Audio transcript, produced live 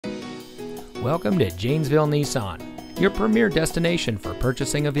Welcome to Janesville Nissan, your premier destination for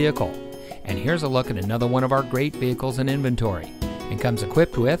purchasing a vehicle. And here's a look at another one of our great vehicles in inventory. And comes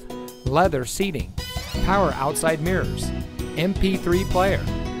equipped with leather seating, power outside mirrors, MP3 player,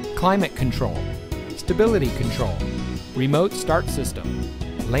 climate control, stability control, remote start system,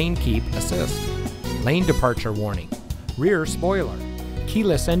 lane keep assist, lane departure warning, rear spoiler,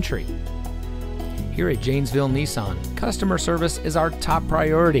 keyless entry. Here at Janesville Nissan, customer service is our top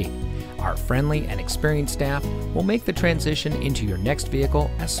priority. Our friendly and experienced staff will make the transition into your next vehicle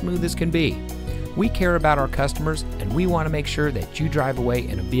as smooth as can be. We care about our customers, and we want to make sure that you drive away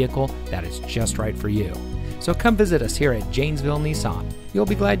in a vehicle that is just right for you. So come visit us here at Janesville Nissan. You'll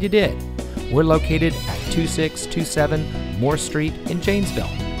be glad you did. We're located at 2627 Morse Street in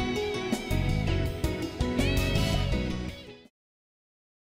Janesville.